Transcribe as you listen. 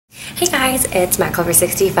Hey guys, it's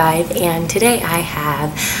Maclover65 and today I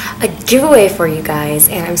have a giveaway for you guys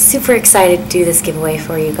and I'm super excited to do this giveaway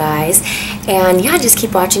for you guys. And yeah, just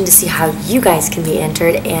keep watching to see how you guys can be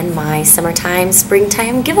entered in my summertime,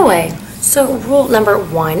 springtime giveaway. So rule number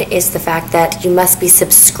one is the fact that you must be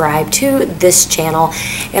subscribed to this channel,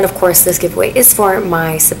 and of course this giveaway is for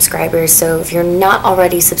my subscribers, so if you're not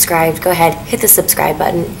already subscribed, go ahead, hit the subscribe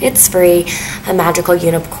button. It's free. A magical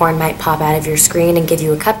unicorn might pop out of your screen and give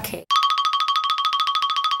you a cupcake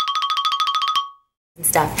and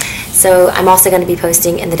stuff. So I'm also going to be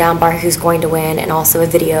posting in the down bar who's going to win and also a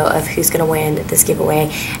video of who's going to win this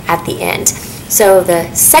giveaway at the end. So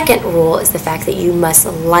the second rule is the fact that you must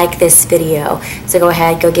like this video. So go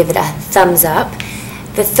ahead, go give it a thumbs up.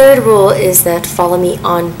 The third rule is that follow me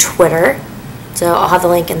on Twitter. So I'll have the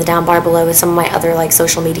link in the down bar below with some of my other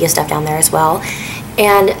social media stuff down there as well.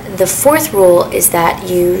 And the fourth rule is that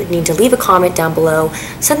you need to leave a comment down below,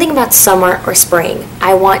 something about summer or spring.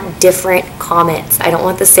 I want different comments. I don't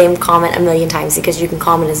want the same comment a million times because you can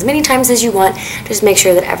comment as many times as you want. Just make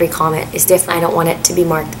sure that every comment is different. I don't want it to be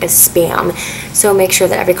marked as spam. So make sure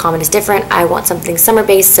that every comment is different. I want something summer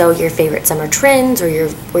based, so your favorite summer trends, or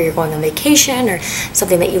where you're going on vacation, or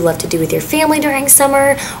something that you love to do with your family during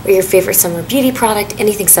summer, or your favorite summer beauty product,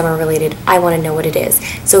 anything summer related. I want to know what it is.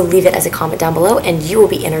 So leave it as a comment down below and you will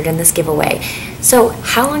be entered in this giveaway. So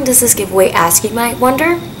how long does this giveaway ask, you might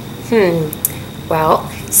wonder? Well,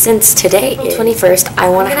 since today is 21st, I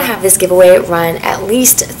want to have this giveaway run at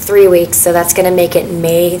least 3 weeks, so that's going to make it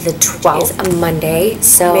May the 12th, a Monday.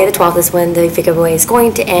 So May the 12th is when the giveaway is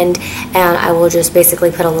going to end, and I will just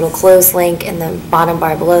basically put a little close link in the bottom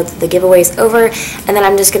bar below that the giveaway is over, and then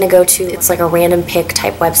I'm just going to go to, it's like a random pick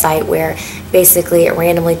type website where basically it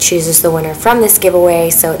randomly chooses the winner from this giveaway,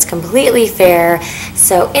 so it's completely fair.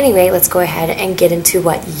 So anyway, let's go ahead and get into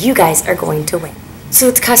what you guys are going to win. So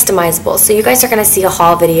it's customizable. So you guys are going to see a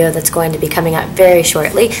haul video that's going to be coming up very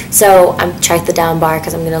shortly. So check the down bar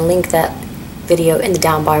because I'm going to link that video in the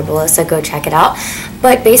down bar below, so go check it out.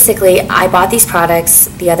 But basically, I bought these products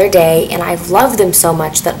the other day and I've loved them so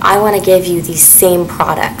much that I want to give you these same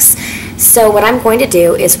products. So what I'm going to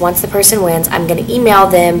do is once the person wins, I'm going to email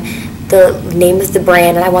them the name of the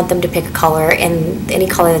brand, and I want them to pick a color and any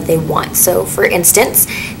color that they want. So for instance,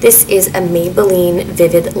 this is a Maybelline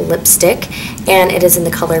Vivid Lipstick and it is in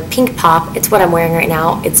the color Pink Pop. It's what I'm wearing right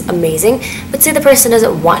now. It's amazing. But say the person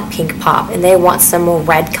doesn't want Pink Pop and they want some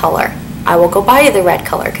red color. I will go buy you the red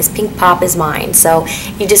color because Pink Pop is mine. So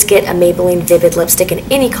you just get a Maybelline Vivid Lipstick in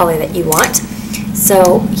any color that you want.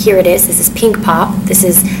 So here it is. This is Pink Pop. This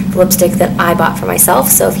is the lipstick that I bought for myself.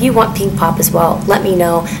 So if you want Pink Pop as well, let me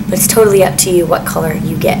know. But it's totally up to you what color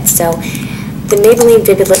you get. So the Maybelline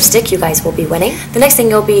Vivid Lipstick you guys will be winning. The next thing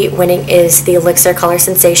you'll be winning is the Elixir Color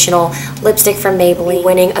Sensational Lipstick from Maybelline.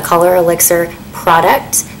 Winning a Color Elixir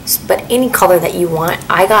product, but any color that you want.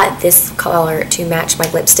 I got this color to match my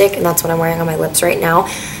lipstick, and that's what I'm wearing on my lips right now.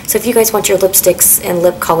 So if you guys want your lipsticks and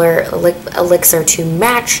lip color elixir to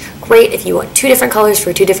match, great. If you want two different colors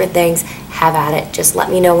for two different things, have at it. Just let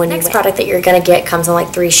me know when you win. The next product that you're going to get comes in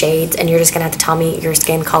like 3 shades, and you're just going to have to tell me your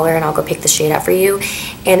skin color, and I'll go pick the shade out for you.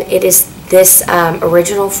 And it is this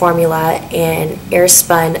original formula in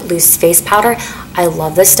Airspun Loose Face Powder. I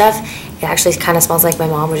love this stuff. It actually kind of smells like my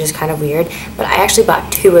mom, which is kind of weird, but I actually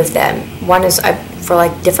bought 2 of them. One is for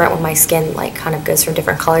different when my skin kind of goes from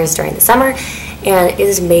different colors during the summer, and it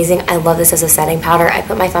is amazing. I love this as a setting powder. I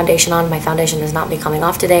put my foundation on. My foundation is not be coming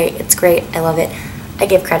off today. It's great. I love it. I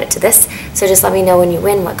give credit to this. So just let me know when you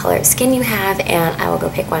win what color of skin you have, and I will go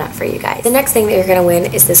pick one up for you guys. The next thing that you're going to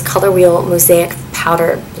win is this Color Wheel Mosaic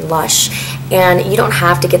Powder Blush. And you don't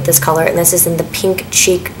have to get this color, and this is in the Pink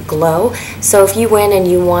Cheek Glow. So if you win and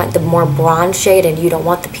you want the more bronze shade and you don't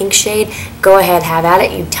want the pink shade, go ahead, have at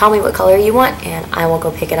it. You tell me what color you want and I will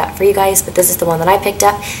go pick it up for you guys. But this is the one that I picked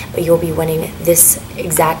up, but you'll be winning this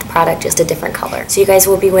exact product, just a different color. So you guys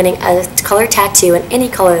will be winning a color tattoo in any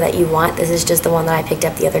color that you want. This is just the one that I picked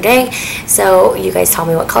up the other day. So you guys tell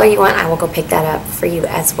me what color you want, I will go pick that up for you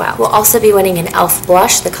as well. We'll also be winning an e.l.f.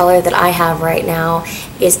 blush. The color that I have right now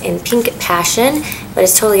is in Pink Passion, but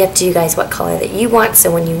it's totally up to you guys what color that you want.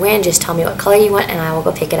 So when you win, just tell me what color you want and I will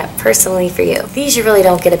go pick it up personally for you. These you really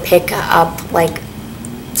don't get to pick up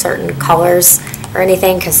certain colors or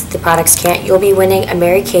anything because the products can't. You'll be winning a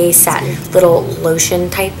Mary Kay satin little lotion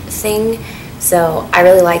type thing So I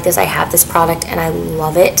really like this. I have this product and I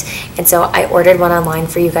love it. And so I ordered one online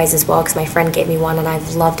for you guys as well because my friend gave me one and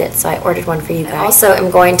I've loved it. So I ordered one for you guys. I also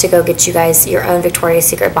am going to go get you guys your own Victoria's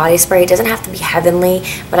Secret body spray. It doesn't have to be Heavenly,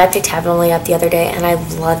 but I picked Heavenly up the other day and I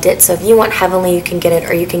loved it. So if you want Heavenly, you can get it,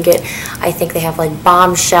 or you can get, I think they have like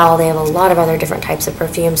Bombshell. They have a lot of other different types of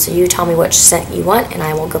perfume. So you tell me which scent you want and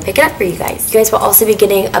I will go pick it up for you guys. You guys will also be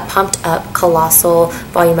getting a Pumped Up Colossal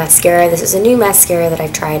Volume Mascara. This is a new mascara that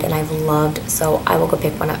I've tried and I've loved. So I will go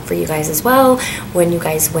pick one up for you guys as well when you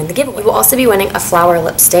guys win the giveaway. You will also be winning a flower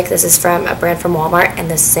lipstick. This is from a brand from Walmart and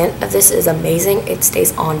the scent of this is amazing. It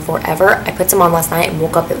stays on forever. I put some on last night and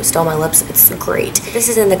woke up, it was still on my lips. It's great. This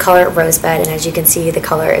is in the color Rosebud, and as you can see, the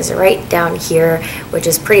color is right down here, which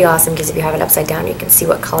is pretty awesome because if you have it upside down, you can see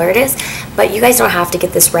what color it is. But you guys don't have to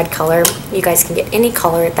get this red color. You guys can get any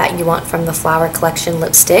color that you want from the Flower Collection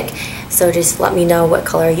lipstick. So just let me know what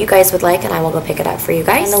color you guys would like and I will go pick it up for you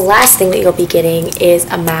guys. And the last thing that you'll be getting is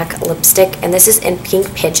a MAC lipstick, and this is in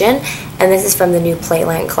Pink Pigeon, and this is from the new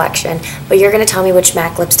Playland collection. But you're going to tell me which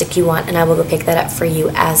MAC lipstick you want and I will go pick that up for you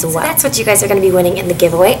as well. So that's what you guys are going to be winning in the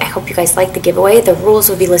giveaway. I hope you guys like the giveaway. The rules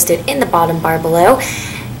will be listed in the bottom bar below.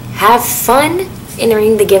 Have fun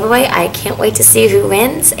entering the giveaway. I can't wait to see who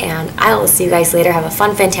wins, and I will see you guys later. Have a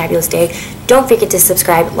fun, fantabulous day. Don't forget to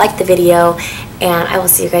subscribe, like the video, and I will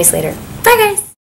see you guys later. Bye guys!